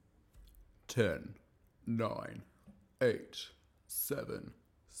10, 9, 8, 7,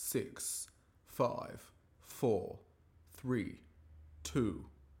 6, 5, 4, 3, 2,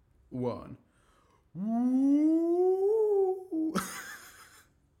 1. Woo!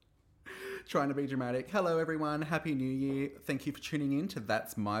 Trying to be dramatic. Hello, everyone. Happy New Year. Thank you for tuning in to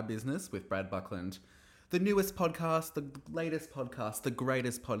That's My Business with Brad Buckland. The newest podcast, the latest podcast, the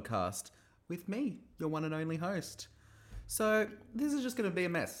greatest podcast with me, your one and only host. So, this is just going to be a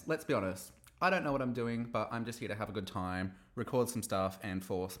mess. Let's be honest. I don't know what I'm doing, but I'm just here to have a good time, record some stuff, and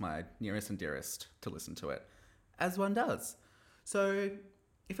force my nearest and dearest to listen to it, as one does. So,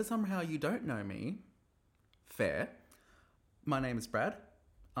 if for somehow you don't know me, fair. My name is Brad.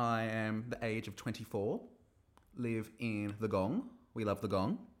 I am the age of 24, live in the Gong. We love the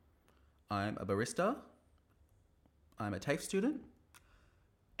Gong. I'm a barista. I'm a TAFE student.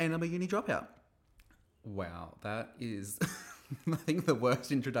 And I'm a uni dropout. Wow, that is, I think, the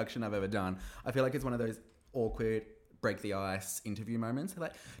worst introduction I've ever done. I feel like it's one of those awkward, break the ice interview moments. They're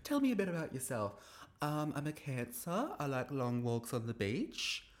like, tell me a bit about yourself. I'm a Cancer. I like long walks on the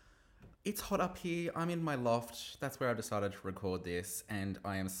beach. It's hot up here. I'm in my loft. That's where I decided to record this, and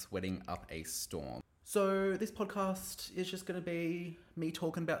I am sweating up a storm. So this podcast is just going to be me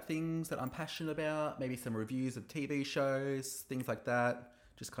talking about things that I'm passionate about, maybe some reviews of TV shows, things like that.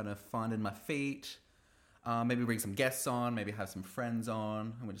 Just kind of finding my feet. Maybe bring some guests on, maybe have some friends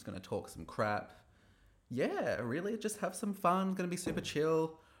on, and we're just going to talk some crap. Yeah, really, just have some fun. It's going to be super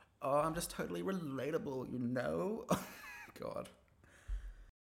chill. Oh, I'm just totally relatable, you know? God.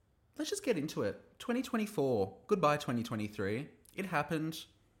 Let's just get into it. 2024. Goodbye, 2023. It happened.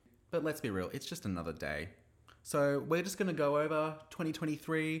 But let's be real, it's just another day. So we're just going to go over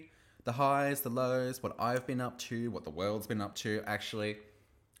 2023, the highs, the lows, what I've been up to, what the world's been up to. Actually,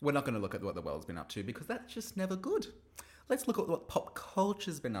 we're not going to look at what the world's been up to because that's just never good. Let's look at what pop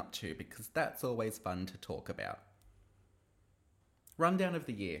culture's been up to because that's always fun to talk about. Rundown of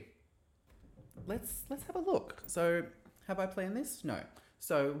the year. Let's have a look. So, have I planned this? No.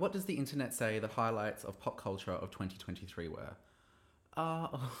 So, what does the internet say the highlights of pop culture of 2023 were?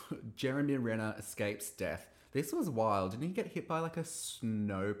 Jeremy Renner escapes death. This was wild. Didn't he get hit by like a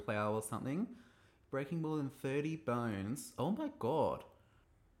snowplow or something? Breaking more than 30 bones. Oh my god.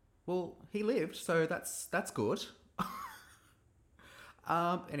 Well, he lived, so that's good.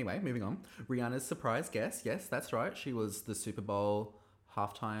 Anyway, moving on. Rihanna's surprise guest. Yes, that's right. She was the Super Bowl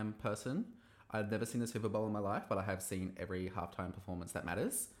halftime person. I've never seen the Super Bowl in my life, but I have seen every halftime performance that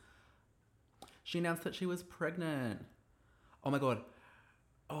matters. She announced that she was pregnant. Oh my god.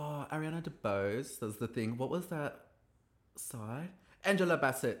 Oh, Ariana DeBose does the thing. What was that side? Angela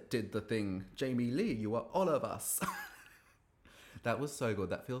Bassett did the thing. Jamie Lee, you are all of us. That was so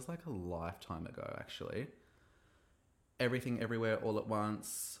good. That feels like a lifetime ago, actually. Everything Everywhere All at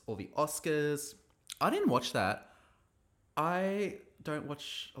Once. All the Oscars. I didn't watch that. I don't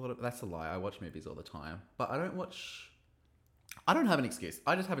watch a lot of... That's a lie. I watch movies all the time. But I don't watch... I don't have an excuse.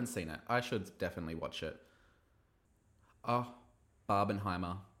 I just haven't seen it. I should definitely watch it. Oh,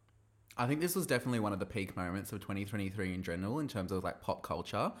 Barbenheimer. I think this was definitely one of the peak moments of 2023 in general in terms of like pop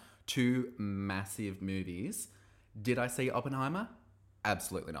culture. Two massive movies. Did I see Oppenheimer?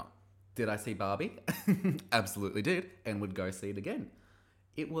 Absolutely not. Did I see Barbie? Absolutely did, and would go see it again.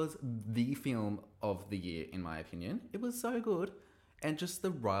 It was the film of the year, in my opinion. It was so good. And just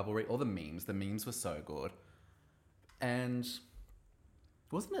the rivalry, all the memes were so good. And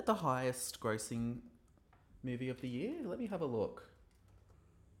wasn't it the highest grossing movie of the year? Let me have a look.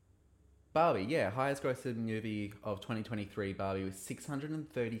 Barbie, yeah, highest grossing movie of 2023. Barbie was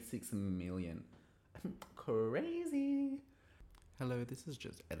 636 million. Crazy. Hello, this is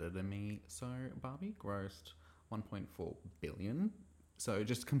just editor me. So Barbie grossed 1.4 billion. So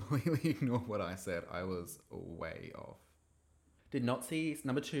just completely ignore what I said. I was way off. Did not see,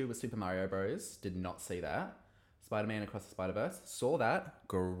 number 2 was Super Mario Bros. Did not see that. Spider-Man Across the Spider-Verse. Saw that.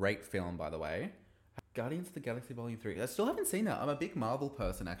 Great film, by the way. Guardians of the Galaxy Volume 3. I still haven't seen that. I'm a big Marvel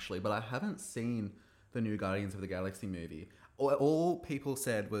person, actually, but I haven't seen the new Guardians of the Galaxy movie. All people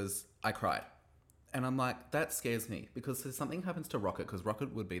said was, I cried. And I'm like, that scares me because if something happens to Rocket, because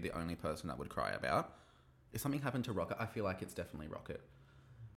Rocket would be the only person I would cry about. If something happened to Rocket, I feel like it's definitely Rocket.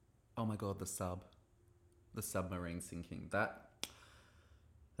 Oh my god, the submarine sinking. That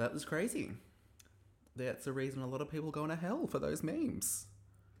was crazy. That's the reason a lot of people go into hell for those memes.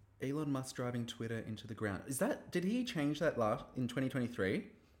 Elon Musk driving Twitter into the ground. Did he change that in 2023?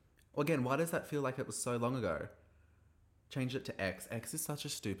 Again, why does that feel like it was so long ago? Changed it to X. X is such a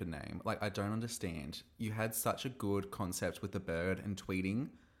stupid name. Like, I don't understand. You had such a good concept with the bird and tweeting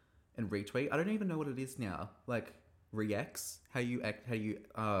and retweet. I don't even know what it is now. Like, I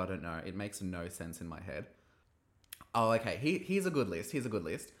don't know. It makes no sense in my head. Oh, okay. Here's a good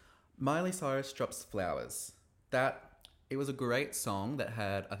list. Miley Cyrus drops Flowers. It was a great song that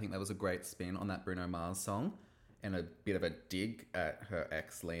had, I think that was a great spin on that Bruno Mars song and a bit of a dig at her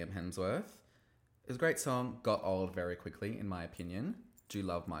ex Liam Hemsworth. It was a great song, got old very quickly, in my opinion. Do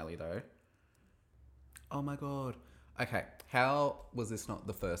love Miley though. Oh my god. Okay, how was this not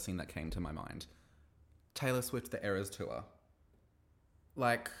the first thing that came to my mind? Taylor Swift The Eras Tour.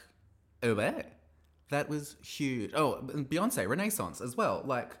 Like, that was huge. Oh, and Beyonce, Renaissance as well.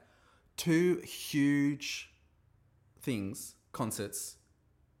 Like, two huge things, concerts,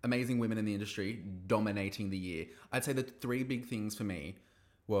 amazing women in the industry dominating the year. I'd say the three big things for me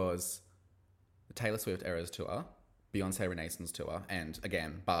was the Taylor Swift Eras Tour, Beyonce Renaissance Tour, and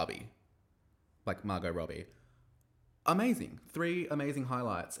again, Barbie, like Margot Robbie. Amazing. Three amazing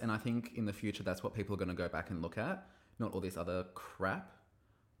highlights. And I think in the future, that's what people are going to go back and look at. Not all this other crap.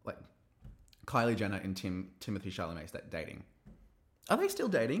 Like Kylie Jenner and Timothy Chalamet dating. Are they still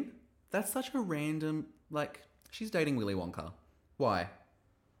dating? That's such a random, like, she's dating Willy Wonka. Why?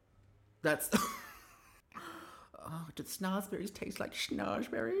 That's... Oh, did snozberries taste like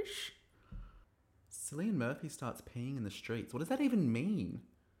schnozberries? Cillian Murphy starts peeing in the streets. What does that even mean?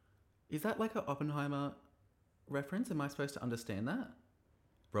 Is that like an Oppenheimer reference? Am I supposed to understand that?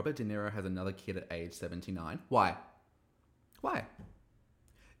 Robert De Niro has another kid at age 79. Why?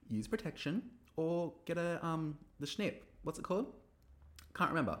 Use protection or get the schnip. What's it called? Can't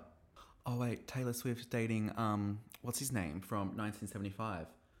remember. Oh wait, Taylor Swift dating what's his name from 1975?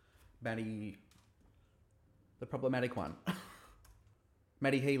 Maddie, the problematic one.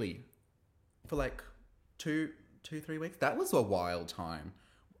 Maddie Healy. For like 3 weeks. That was a wild time.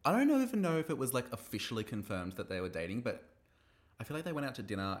 I don't even know if it was like officially confirmed that they were dating, but I feel like they went out to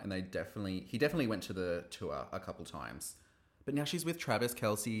dinner and he definitely went to the tour a couple times. But now she's with Travis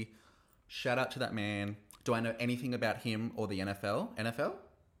Kelce. Shout out to that man. Do I know anything about him or the NFL? NFL?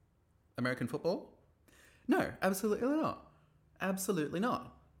 American football? No, absolutely not. Absolutely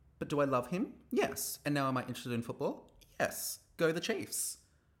not. But do I love him? Yes. And now am I interested in football? Yes. Go the Chiefs.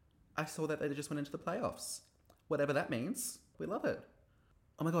 I saw that they just went into the playoffs. Whatever that means, we love it.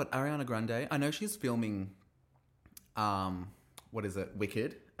 Oh my god, Ariana Grande. I know she's filming,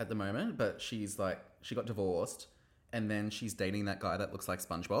 Wicked at the moment, but she got divorced and then she's dating that guy that looks like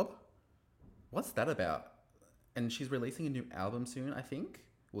SpongeBob. What's that about? And she's releasing a new album soon, I think.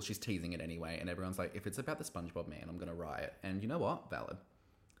 Well, she's teasing it anyway, and everyone's like, if it's about the SpongeBob man, I'm gonna riot. And you know what? Valid.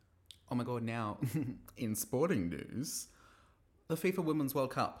 Oh my god, now, in sporting news, the FIFA Women's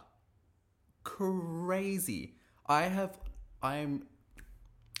World Cup. Crazy. I'm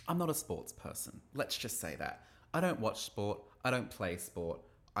not a sports person. Let's just say that. I don't watch sport. I don't play sport.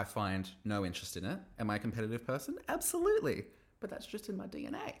 I find no interest in it. Am I a competitive person? Absolutely. But that's just in my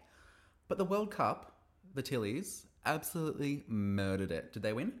DNA. But the World Cup, the Tillies, absolutely murdered it. Did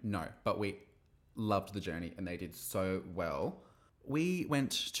they win? No. But we loved the journey and they did so well. We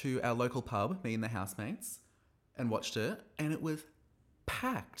went to our local pub, me and the housemates, and watched it. And it was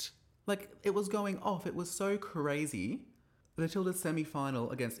packed. Like, it was going off. It was so crazy. The Tilda's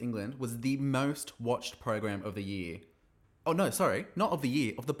semi-final against England was the most watched program of the year. Oh no, sorry, not of the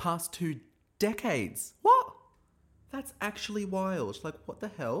year, of the past 2 decades. What? That's actually wild. Like, what the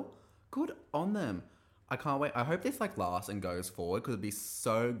hell? Good on them. I can't wait. I hope this lasts and goes forward because it'd be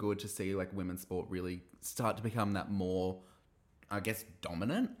so good to see women's sport really start to become that more, I guess,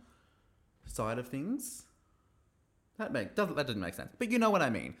 dominant side of things. That didn't make sense. But you know what I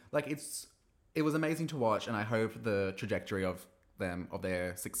mean. It was amazing to watch, and I hope the trajectory of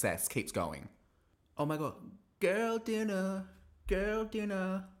their success keeps going. Oh my god. Girl dinner,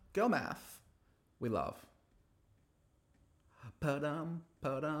 girl math. We love. Padam,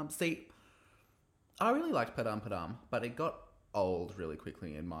 padam. See, I really liked Padam Padam, but it got old really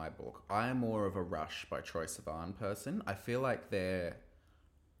quickly in my book. I am more of a Rush by Troye Sivan person. I feel like they're...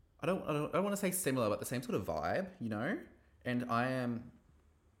 I don't want to say similar, but the same sort of vibe, you know? And I'm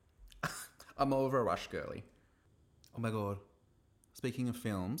more of a Rush girly. Oh my god. Speaking of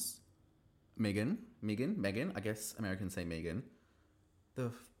films, Megan, I guess Americans say Megan.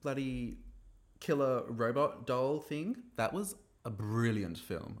 The bloody killer robot doll thing, that was a brilliant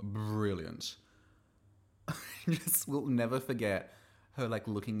film. Brilliant. I just will never forget her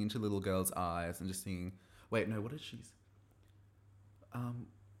looking into little girl's eyes and just singing, wait, no, what is she?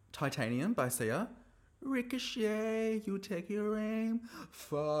 Titanium by Sia. Ricochet, you take your aim,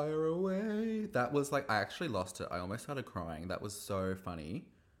 fire away. That was I actually lost it. I almost started crying. That was so funny.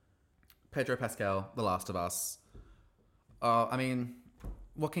 Pedro Pascal, The Last of Us. I mean,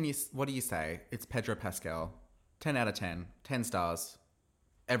 what do you say? It's Pedro Pascal. 10 out of 10. 10 stars.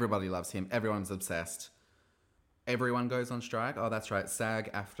 Everybody loves him. Everyone's obsessed. Everyone goes on strike. Oh, that's right. SAG,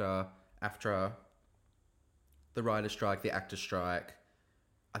 after the writer's strike, the actor's strike.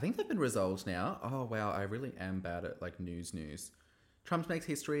 I think they've been resolved now. Oh, wow. I really am bad at like news. Trump makes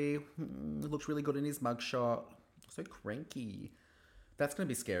history. Looks really good in his mugshot. So cranky. That's going to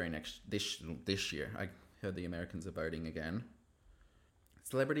be scary this year. I heard the Americans are voting again.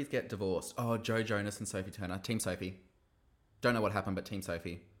 Celebrities get divorced. Oh, Joe Jonas and Sophie Turner. Team Sophie. Don't know what happened, but Team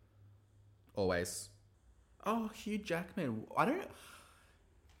Sophie. Always. Oh, Hugh Jackman.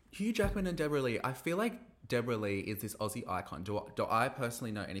 Hugh Jackman and Deborah Lee. I feel like Deborah Lee is this Aussie icon. Do I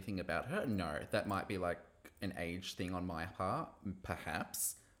personally know anything about her? No. That might be like an age thing on my part,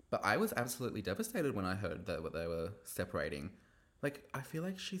 perhaps. But I was absolutely devastated when I heard that they were separating. Like, I feel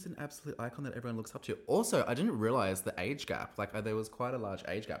like she's an absolute icon that everyone looks up to. Also, I didn't realize the age gap. Like, there was quite a large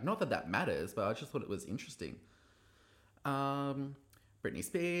age gap. Not that matters, but I just thought it was interesting. Britney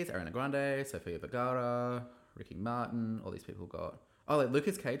Spears, Ariana Grande, Sofia Vergara, Ricky Martin, all these people got... Oh, like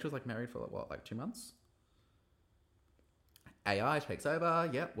Lucas Cage was like married for like 2 months? AI takes over.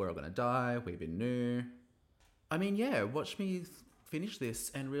 Yep, we're all gonna die. We've been new. I mean, yeah, watch me finish this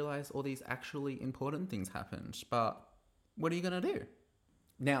and realize all these actually important things happened. But what are you gonna do?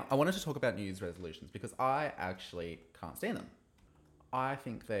 Now, I wanted to talk about New Year's resolutions because I actually can't stand them. I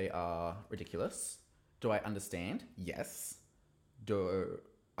think they are ridiculous. Do I understand? Yes. Do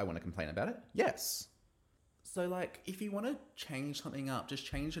I want to complain about it? Yes. So, like, if you want to change something up, just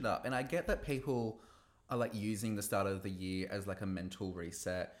change it up. And I get that people are, like, using the start of the year as, like, a mental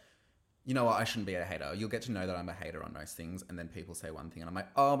reset. You know what? I shouldn't be a hater. You'll get to know that I'm a hater on most things. And then people say one thing and I'm like,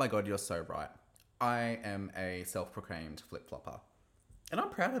 oh my God, you're so right. I am a self-proclaimed flip-flopper. And I'm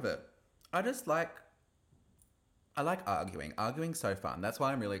proud of it. I like arguing. Arguing's so fun. That's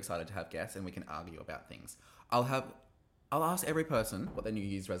why I'm really excited to have guests and we can argue about things. I'll ask every person what their New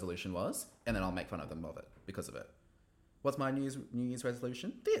Year's resolution was, and then I'll make fun of them of it because of it. What's my New Year's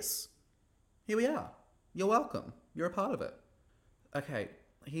resolution? This. Here we are. You're welcome. You're a part of it. Okay,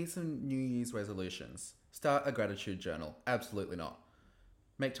 here's some New Year's resolutions. Start a gratitude journal. Absolutely not.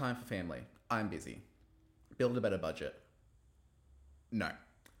 Make time for family. I'm busy. Build a better budget. No.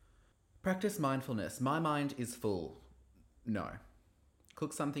 Practice mindfulness. My mind is full. No.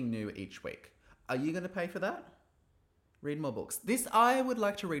 Cook something new each week. Are you going to pay for that? Read more books. I would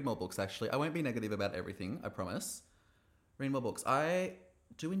like to read more books, actually. I won't be negative about everything, I promise. Read more books. I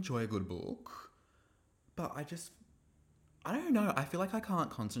do enjoy a good book, but I don't know. I feel like I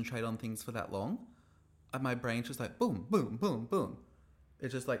can't concentrate on things for that long. And my brain's just like boom, boom, boom, boom.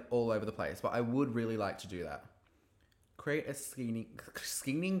 It's just like all over the place. But I would really like to do that. Create a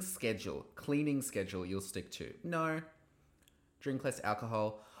cleaning schedule you'll stick to. No. Drink less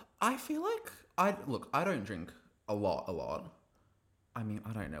alcohol. I feel like I don't drink a lot. I mean,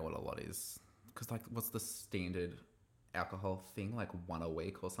 I don't know what a lot is. Because, like, what's the standard alcohol thing? Like 1 a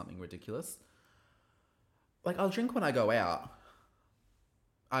week or something ridiculous? Like, I'll drink when I go out.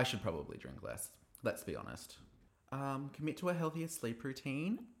 I should probably drink less. Let's be honest. Commit to a healthier sleep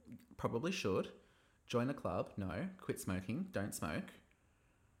routine. Probably should. Join a club. No. Quit smoking. Don't smoke.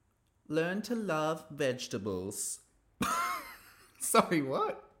 Learn to love vegetables. Sorry,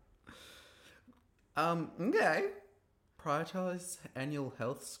 what? Okay. Prioritize annual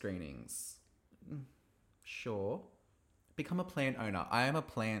health screenings. Sure. Become a plant owner. I am a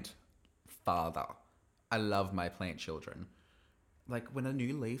plant father. I love my plant children. Like, when a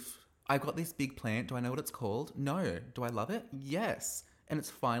new leaf... I got this big plant. Do I know what it's called? No. Do I love it? Yes. And it's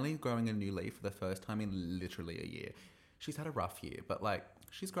finally growing a new leaf for the first time in literally a year. She's had a rough year, but, like,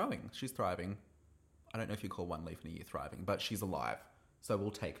 she's growing. She's thriving. I don't know if you call one leaf in a year thriving, but she's alive. So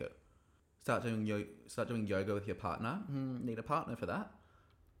we'll take it. Start doing yoga with your partner. Need a partner for that.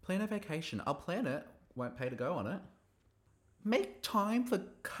 Plan a vacation. I'll plan it. Won't pay to go on it. Make time for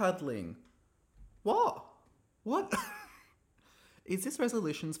cuddling. What? Is this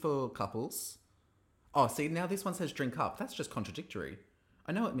resolutions for couples? Oh, see, now this one says drink up. That's just contradictory.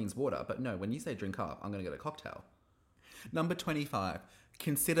 I know it means water, but no, when you say drink up, I'm going to get a cocktail. Number 25,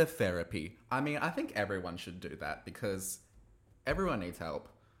 consider therapy. I mean, I think everyone should do that because everyone needs help.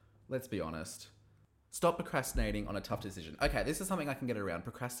 Let's be honest. Stop procrastinating on a tough decision. Okay, this is something I can get around.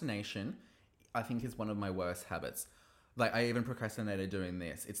 Procrastination, I think, is one of my worst habits. Like, I even procrastinated doing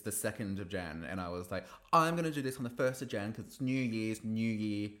this. It's the 2nd of Jan, and I was like, I'm going to do this on the 1st of Jan because it's New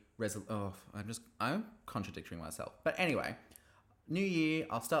Year, I'm contradicting myself. But anyway, New Year,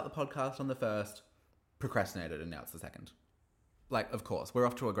 I'll start the podcast on the 1st, procrastinated, and now it's the 2nd. Like, of course, we're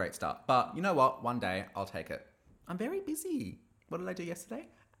off to a great start. But you know what? One day, I'll take it. I'm very busy. What did I do yesterday?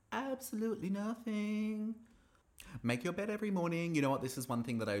 Absolutely nothing. Make your bed every morning. You know what? This is one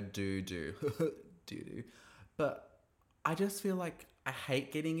thing that I do. do. But I just feel like I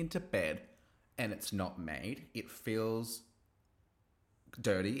hate getting into bed and it's not made. It feels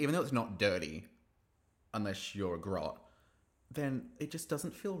dirty, even though it's not dirty, unless you're a grot. Then it just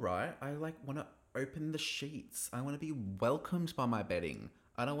doesn't feel right. I like want to open the sheets. I want to be welcomed by my bedding.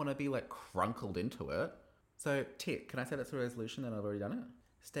 I don't want to be like crunkled into it. So, tick, can I say that's a resolution and I've already done it?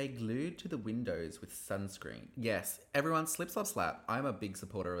 Stay glued to the windows with sunscreen. Yes, everyone slip, slop, slap. I'm a big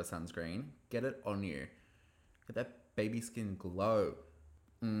supporter of a sunscreen. Get it on you. Get that baby skin glow.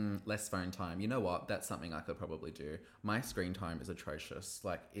 Less phone time. You know what? That's something I could probably do. My screen time is atrocious.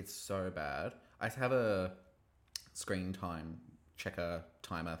 Like, it's so bad. I have a screen time checker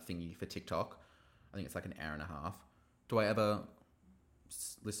timer thingy for TikTok. I think it's like an hour and a half. Do I ever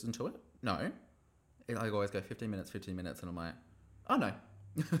listen to it? No. I always go 15 minutes, and I'm like, oh no.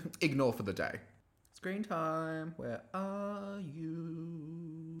 Ignore for the day. Screen time, where are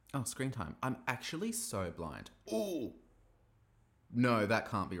you? Oh, screen time. I'm actually so blind. Ooh. No, that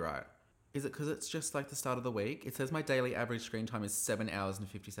can't be right. Is it because it's just like the start of the week? It says my daily average screen time is 7 hours and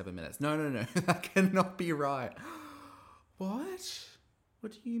 57 minutes. No. That cannot be right. What?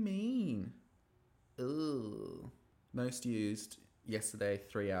 What do you mean? Ugh. Most used yesterday,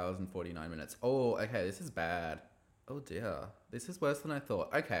 3 hours and 49 minutes. Oh, okay, this is bad. Oh dear. This is worse than I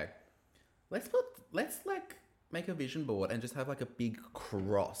thought. Okay. Let's like make a vision board and just have like a big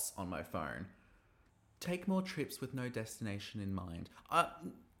cross on my phone. Take more trips with no destination in mind.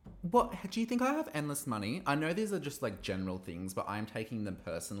 What do you think I have endless money? I know these are just like general things, but I'm taking them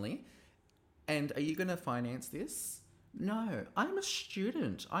personally. And are you going to finance this? No, I'm a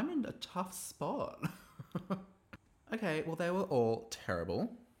student. I'm in a tough spot. Okay, well, they were all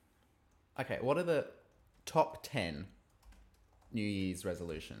terrible. Okay, what are the top 10 New Year's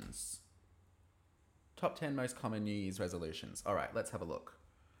resolutions? Top 10 most common New Year's resolutions. All right, let's have a look.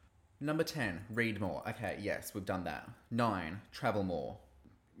 Number 10, read more. Okay, yes, we've done that. 9, travel more.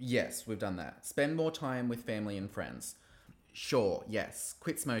 Yes, we've done that. Spend more time with family and friends. Sure, yes.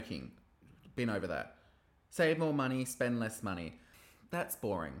 Quit smoking. Been over that. Save more money, spend less money. That's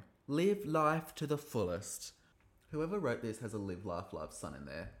boring. Live life to the fullest. Whoever wrote this has a live, laugh, love sign in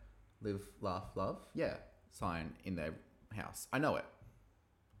there. Live, laugh, love? Yeah, sign in their house. I know it.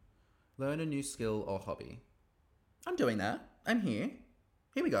 Learn a new skill or hobby. I'm doing that. I'm here.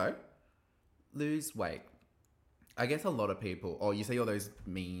 Here we go. Lose weight. I guess a lot of people, or you see all those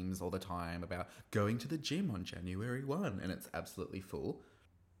memes all the time about going to the gym on January 1, and it's absolutely full.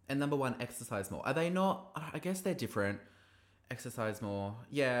 And number 1, exercise more. Are they not? I guess they're different. Exercise more.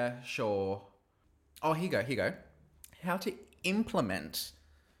 Yeah, sure. Oh, here you go. How to implement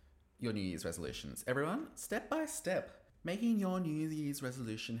your New Year's resolutions. Everyone, step by step, making your New Year's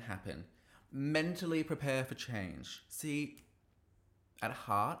resolution happen. Mentally prepare for change. See, at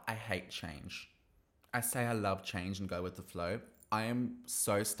heart, I hate change. I say I love change and go with the flow. I am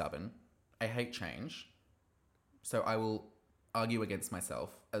so stubborn. I hate change. So I will argue against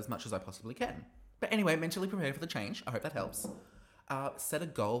myself as much as I possibly can. But anyway, mentally prepare for the change. I hope that helps. Set a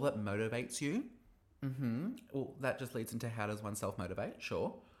goal that motivates you. Well, that just leads into how does one self-motivate?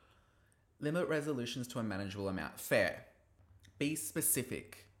 Sure. Limit resolutions to a manageable amount. Fair. Be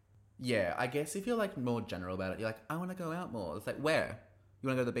specific. Yeah, I guess if you're like more general about it, you're like, I want to go out more. It's like, where? You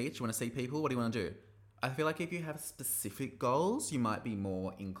want to go to the beach? You want to see people? What do you want to do? I feel like if you have specific goals, you might be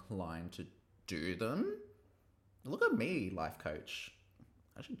more inclined to do them. Look at me, life coach.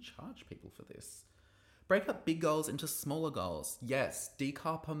 I should charge people for this. Break up big goals into smaller goals. Yes,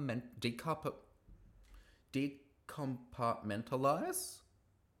 decompartmentalize?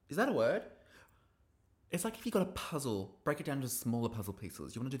 Is that a word? It's like if you got a puzzle, break it down into smaller puzzle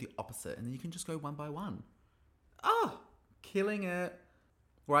pieces. You want to do the opposite, and then you can just go one by one. Killing it.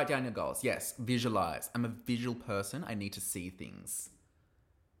 Write down your goals. Yes, visualize. I'm a visual person. I need to see things.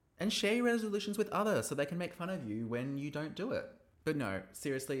 And share your resolutions with others so they can make fun of you when you don't do it. But no,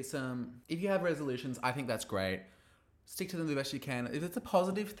 seriously, if you have resolutions, I think that's great. Stick to them the best you can. If it's a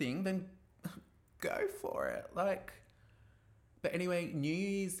positive thing, then go for it. But anyway, New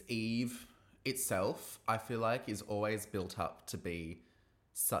Year's Eve itself, I feel like, is always built up to be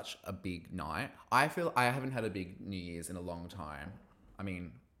such a big night. I feel I haven't had a big New Year's in a long time. I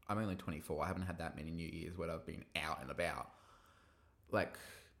mean, I'm only 24. I haven't had that many New Years where I've been out and about. Like,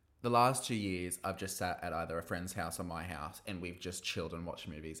 the last 2 years, I've just sat at either a friend's house or my house, and we've just chilled and watched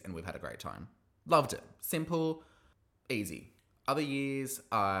movies, and we've had a great time. Loved it. Simple, easy. Other years,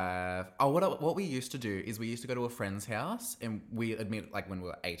 what we used to do is we used to go to a friend's house, and we admit, like, when we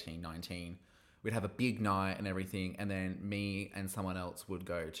were 18, 19, we'd have a big night and everything, and then me and someone else would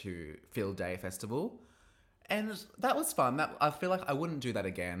go to Field Day Festival. And that was fun. I feel like I wouldn't do that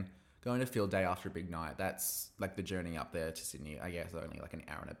again. Going to field day after a big night, that's like the journey up there to Sydney. I guess only like an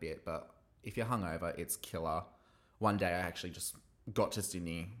hour and a bit, but if you're hungover, it's killer. One day I actually just got to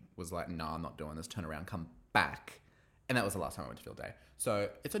Sydney, was like, nah, I'm not doing this, turn around, come back. And that was the last time I went to field day. So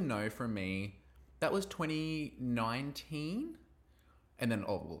it's a no from me. That was 2019. And then,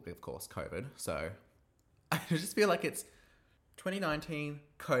 oh, well, of course, COVID. So I just feel like it's 2019,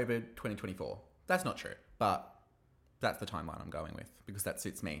 COVID, 2024. That's not true, but that's the timeline I'm going with because that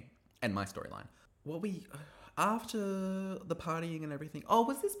suits me and my storyline. After the partying and everything, oh,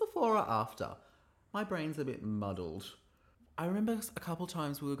 was this before or after? My brain's a bit muddled. I remember a couple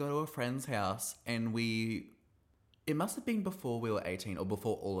times we would go to a friend's house and it must have been before we were 18 or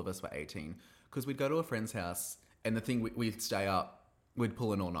before all of us were 18 because we'd go to a friend's house and the thing we'd stay up, we'd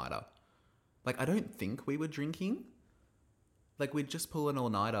pull an all-nighter. Like, I don't think we were drinking. Like, we'd just pull an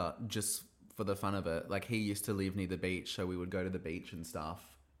all-nighter just for the fun of it. Like, he used to live near the beach, so we would go to the beach and stuff,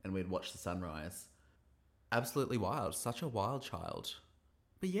 and we'd watch the sunrise. Absolutely wild. Such a wild child.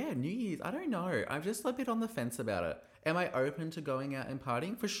 But yeah, New Year's, I don't know. I'm just a bit on the fence about it. Am I open to going out and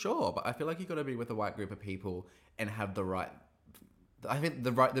partying? For sure, but I feel like you've got to be with the right group of people and have the right... I think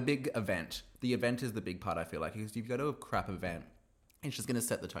the big event. The event is the big part, I feel like, because if you go to a crap event, it's just going to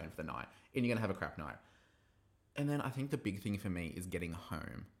set the tone for the night, and you're going to have a crap night. And then I think the big thing for me is getting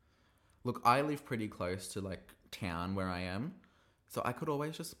home. Look, I live pretty close to like town where I am, so I could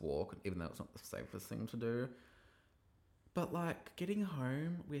always just walk, even though it's not the safest thing to do. But like getting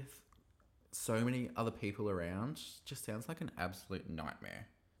home with so many other people around just sounds like an absolute nightmare.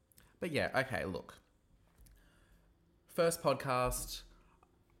 But yeah, okay, look. First podcast,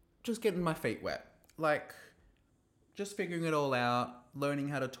 just getting my feet wet. Like, just figuring it all out, learning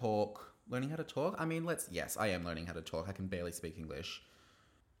how to talk. Learning how to talk? I mean, yes, I am learning how to talk. I can barely speak English.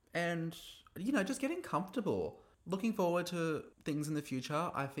 And, just getting comfortable. Looking forward to things in the future.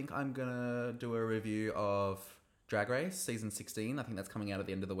 I think I'm going to do a review of Drag Race season 16. I think that's coming out at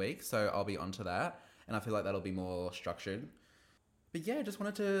the end of the week. So I'll be onto that. And I feel like that'll be more structured. But yeah, just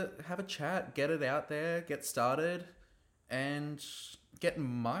wanted to have a chat, get it out there, get started, and get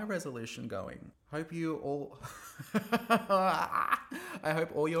my resolution going. Hope you all... I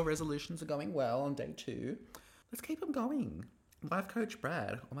hope all your resolutions are going well on day 2. Let's keep them going. Life Coach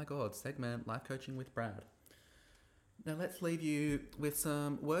Brad. Oh my God, segment Life Coaching with Brad. Now let's leave you with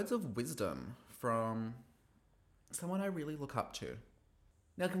some words of wisdom from someone I really look up to.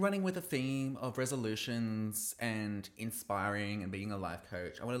 Now, running with the theme of resolutions and inspiring and being a life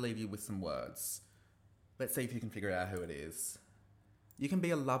coach, I want to leave you with some words. Let's see if you can figure out who it is. You can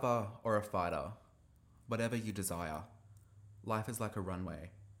be a lover or a fighter, whatever you desire. Life is like a runway,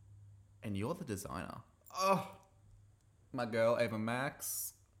 and you're the designer. Oh, my girl Ava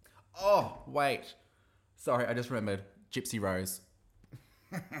Max. Oh, wait. Sorry, I just remembered. Gypsy Rose.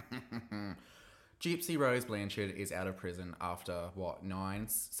 Gypsy Rose Blanchard is out of prison after,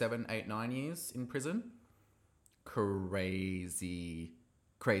 7, 8, 9 years in prison? Crazy.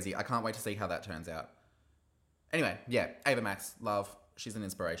 I can't wait to see how that turns out. Anyway, yeah, Ava Max, love. She's an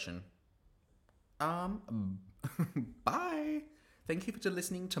inspiration. Bye. Thank you for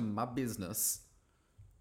listening to my business.